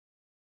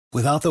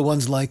Without the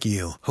ones like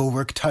you, who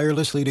work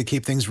tirelessly to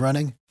keep things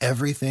running,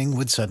 everything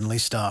would suddenly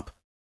stop.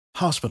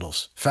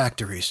 Hospitals,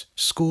 factories,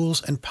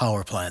 schools, and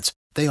power plants,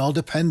 they all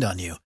depend on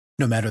you.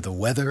 No matter the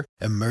weather,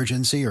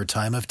 emergency, or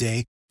time of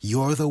day,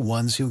 you're the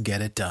ones who get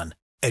it done.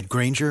 At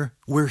Grainger,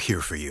 we're here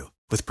for you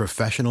with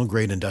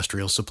professional-grade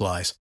industrial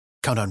supplies.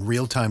 Count on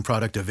real-time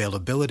product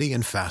availability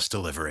and fast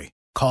delivery.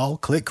 Call,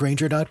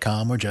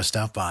 clickgrainger.com, or just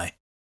stop by.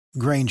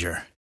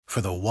 Grainger, for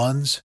the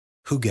ones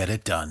who get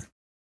it done.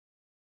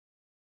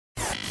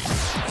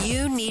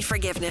 You need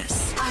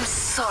forgiveness. I'm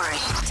sorry.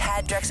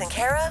 Tad, Drex, and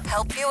Kara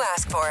help you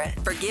ask for it.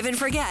 Forgive and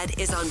Forget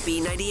is on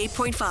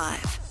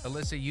B98.5.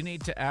 Alyssa, you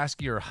need to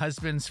ask your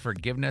husband's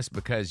forgiveness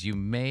because you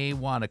may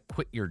want to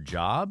quit your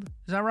job.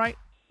 Is that right?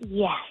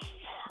 Yes,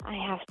 I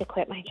have to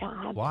quit my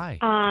job. Why?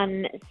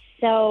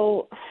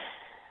 So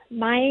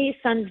my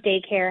son's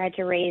daycare had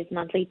to raise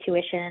monthly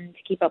tuition to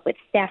keep up with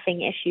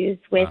staffing issues,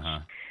 which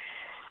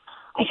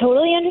I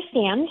totally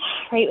understand,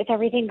 right, with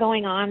everything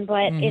going on,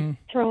 but it's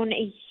thrown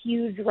a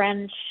huge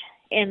wrench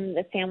in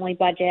the family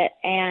budget.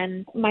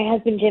 And my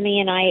husband, Jimmy,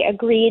 and I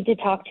agreed to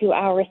talk to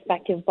our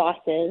respective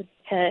bosses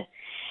to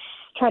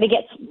try to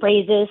get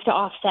raises to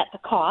offset the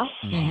cost.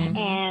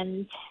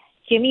 And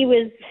Jimmy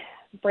was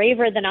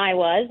braver than I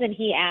was, and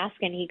he asked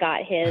and he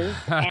got his,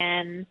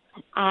 and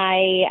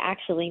I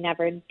actually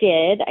never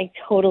did. I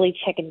totally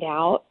chickened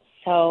out.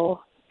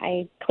 So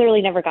I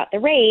clearly never got the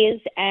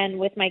raise, and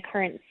with my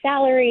current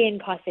salary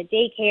and cost of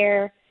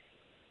daycare,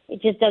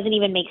 it just doesn't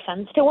even make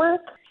sense to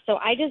work. So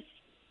I'm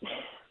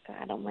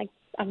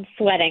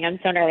sweating. I'm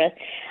so nervous.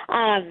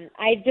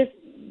 I just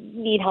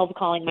need help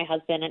calling my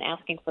husband and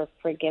asking for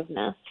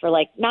forgiveness for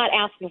not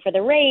asking for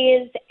the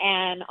raise,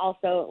 and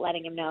also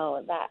letting him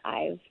know that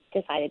I've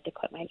decided to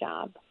quit my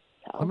job.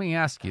 So Let me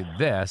ask you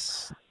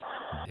this.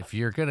 If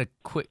you're going to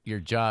quit your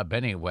job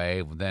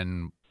anyway,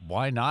 then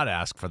why not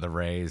ask for the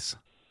raise?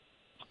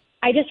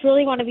 I just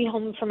really want to be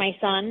home for my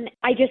son.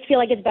 I just feel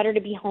like it's better to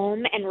be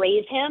home and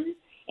raise him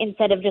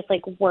instead of just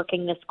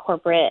working this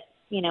corporate,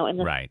 in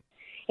this. Right.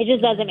 It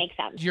just doesn't make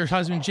sense. Your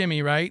husband,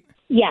 Jimmy, right?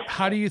 Yes.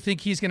 How do you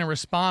think he's going to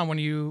respond when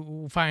he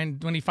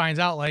finds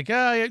out,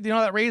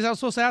 that raise I was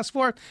supposed to ask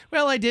for?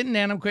 Well, I didn't,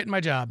 and I'm quitting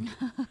my job.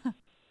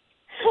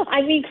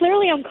 I mean,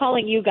 clearly I'm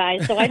calling you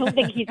guys, so I don't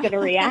think he's going to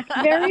react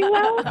very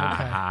well.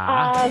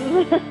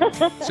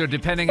 So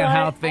depending on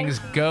how things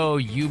go,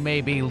 you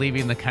may be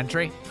leaving the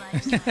country?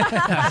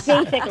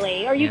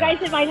 Basically. Or you guys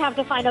might have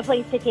to find a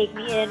place to take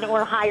me in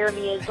or hire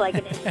me as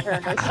an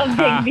intern or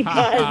something.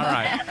 Because... All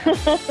right.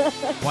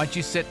 Why don't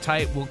you sit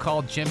tight? We'll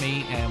call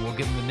Jimmy and we'll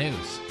give him the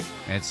news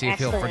and see if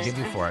he'll forgive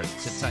you for it.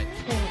 Sit tight.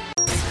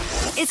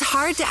 It's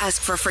hard to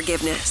ask for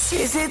forgiveness.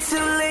 Is it too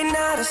late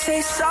now to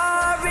say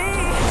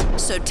sorry?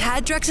 So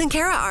Tad, Drex, and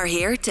Kara are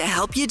here to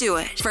help you do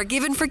it.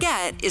 Forgive and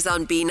Forget is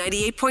on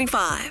B98.5.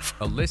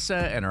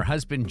 Alyssa and her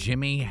husband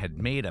Jimmy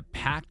had made a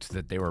pact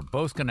that they were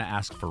both going to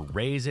ask for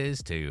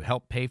raises to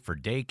help pay for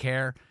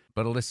daycare.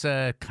 But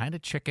Alyssa kind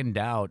of chickened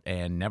out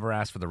and never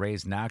asked for the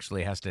raise, and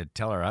actually has to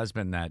tell her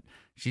husband that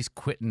she's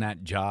quitting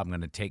that job and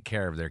going to take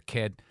care of their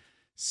kid.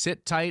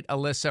 Sit tight,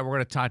 Alyssa. We're going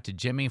to talk to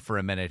Jimmy for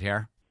a minute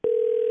here.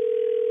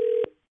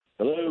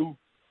 Hello.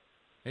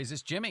 Hey, is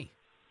this Jimmy?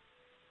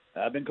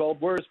 I've been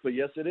called worse, but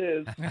yes, it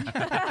is.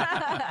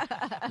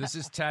 This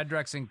is Tad,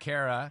 Drex, and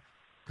Kara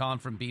calling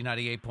from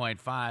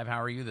B98.5.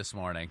 How are you this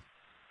morning?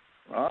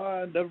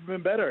 I've never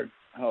been better.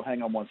 Oh,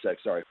 hang on one sec.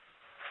 Sorry.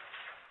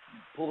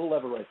 Pull the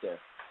lever right there.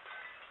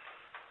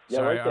 Yeah,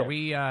 Sorry, right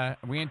there.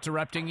 are we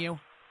interrupting you?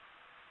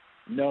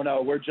 No,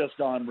 we're just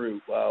en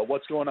route.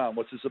 What's going on?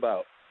 What's this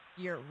about?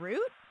 Your route?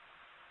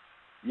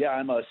 Yeah,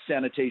 I'm a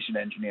sanitation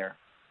engineer.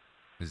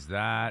 Is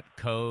that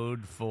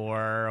code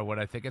for what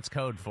I think it's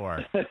code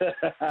for?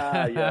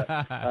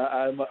 Yeah,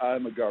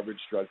 I'm a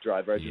garbage truck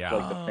driver. I just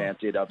like to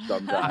fancy it up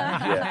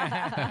sometimes.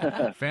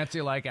 Yeah.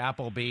 Fancy like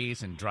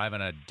Applebee's and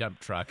driving a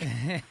dump truck.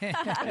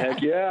 Heck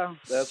yeah,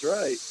 that's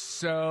right.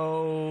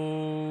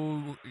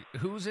 So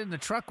who's in the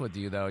truck with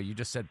you, though? You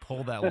just said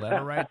pull that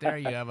lever right there.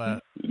 You have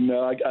a...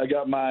 No, I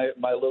got my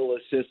little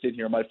assistant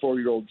here. My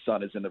 4-year-old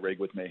son is in the rig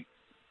with me.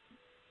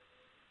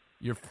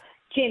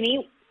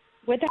 Jimmy,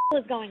 what the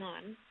hell is going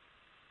on?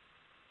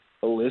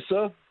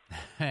 Alyssa?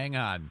 Hang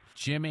on.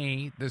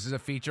 Jimmy, this is a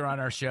feature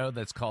on our show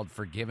that's called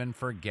Forgive and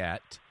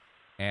Forget.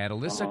 And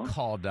Alyssa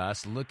called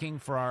us looking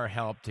for our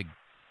help to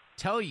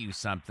tell you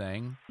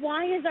something.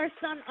 Why is our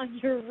son on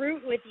your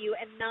route with you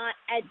and not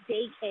at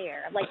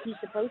daycare like he's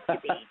supposed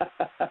to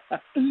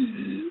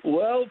be?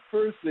 Well,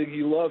 first thing,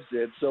 he loves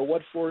it. So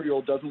what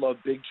 4-year-old doesn't love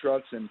big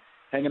trucks and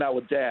hanging out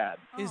with Dad?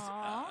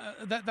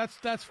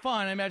 That's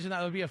fun. I imagine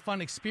that would be a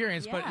fun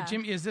experience. Yeah. But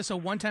Jimmy, is this a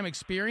one-time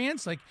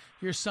experience? Like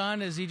your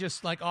son, is he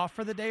just off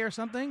for the day or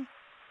something?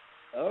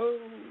 Oh,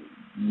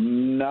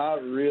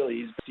 not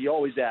really. He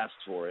always asks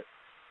for it.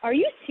 Are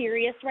you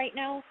serious right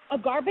now? A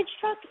garbage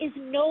truck is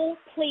no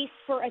place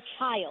for a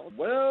child.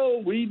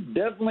 Well, we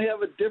definitely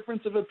have a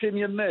difference of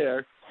opinion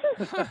there.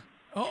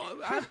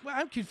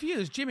 I'm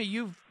confused. Jimmy,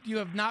 you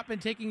have not been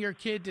taking your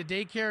kid to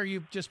daycare.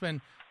 You've just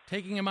been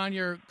taking him on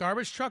your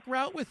garbage truck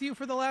route with you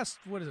for the last,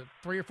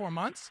 3 or 4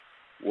 months?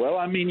 Well,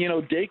 I mean,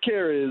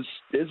 daycare is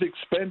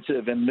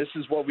expensive, and this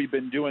is what we've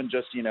been doing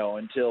just,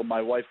 until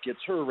my wife gets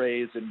her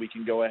raise and we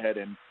can go ahead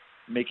and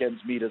make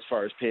ends meet as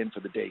far as paying for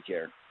the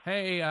daycare.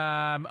 Hey,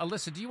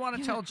 Alyssa, do you want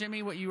to tell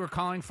Jimmy what you were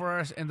calling for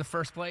us in the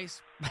first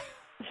place?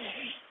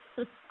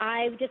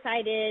 I've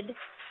decided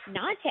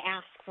not to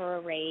ask for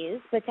a raise,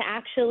 but to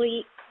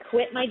actually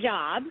quit my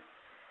job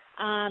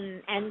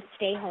and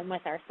stay home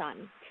with our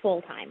son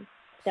full time.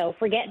 So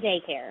forget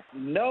daycare.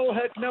 No,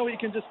 heck no. He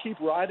can just keep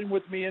riding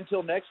with me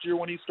until next year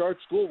when he starts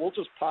school. We'll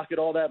just pocket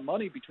all that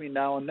money between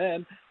now and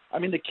then. I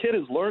mean, the kid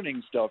is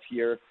learning stuff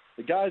here.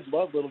 The guys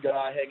love little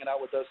guy hanging out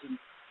with us and,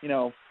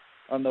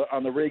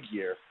 on the rig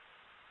here.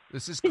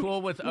 This is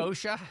cool with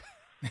OSHA?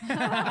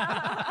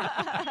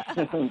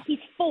 He's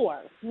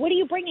 4. What are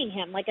you bringing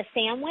him? Like a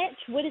sandwich?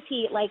 What is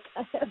he, like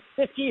a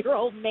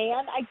 50-year-old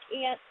man? I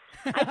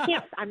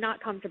can't, I'm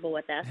not comfortable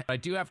with this. I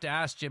do have to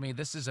ask, Jimmy,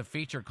 this is a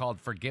feature called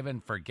Forgive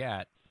and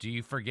Forget. Do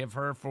you forgive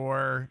her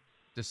for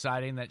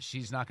deciding that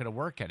she's not going to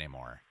work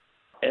anymore?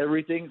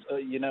 Everything's,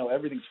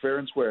 everything's fair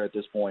and square at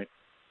this point.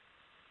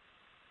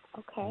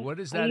 Okay. What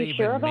does Are that you even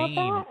sure about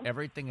mean? that?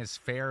 Everything is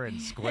fair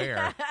and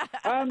square.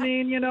 I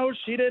mean,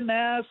 she didn't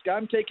ask.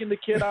 I'm taking the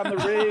kid on the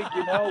rig.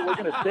 We're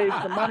going to save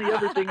some money.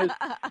 Everything is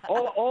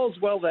all's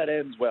well that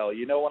ends well.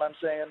 You know what I'm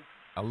saying?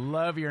 I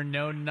love your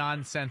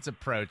no-nonsense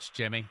approach,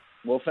 Jimmy.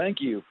 Well, thank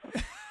you.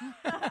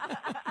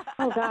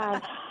 Oh,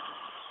 God.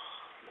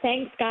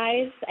 Thanks,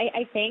 guys.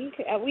 I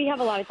think we have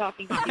a lot of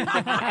talking to do.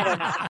 I don't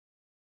know.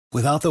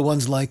 Without the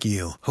ones like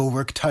you, who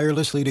work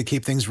tirelessly to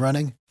keep things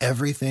running,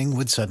 everything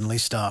would suddenly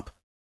stop.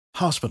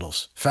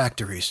 Hospitals,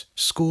 factories,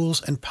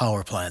 schools, and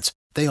power plants,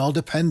 they all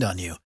depend on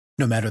you.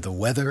 No matter the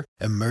weather,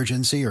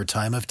 emergency, or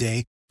time of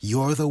day,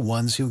 you're the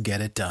ones who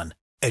get it done.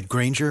 At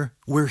Grainger,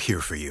 we're here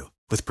for you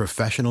with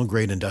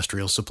professional-grade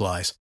industrial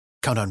supplies.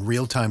 Count on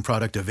real-time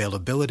product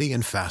availability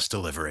and fast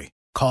delivery.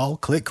 Call,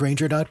 click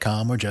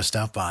Grainger.com, or just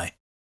stop by.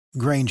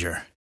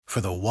 Grainger,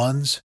 for the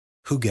ones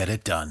who get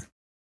it done.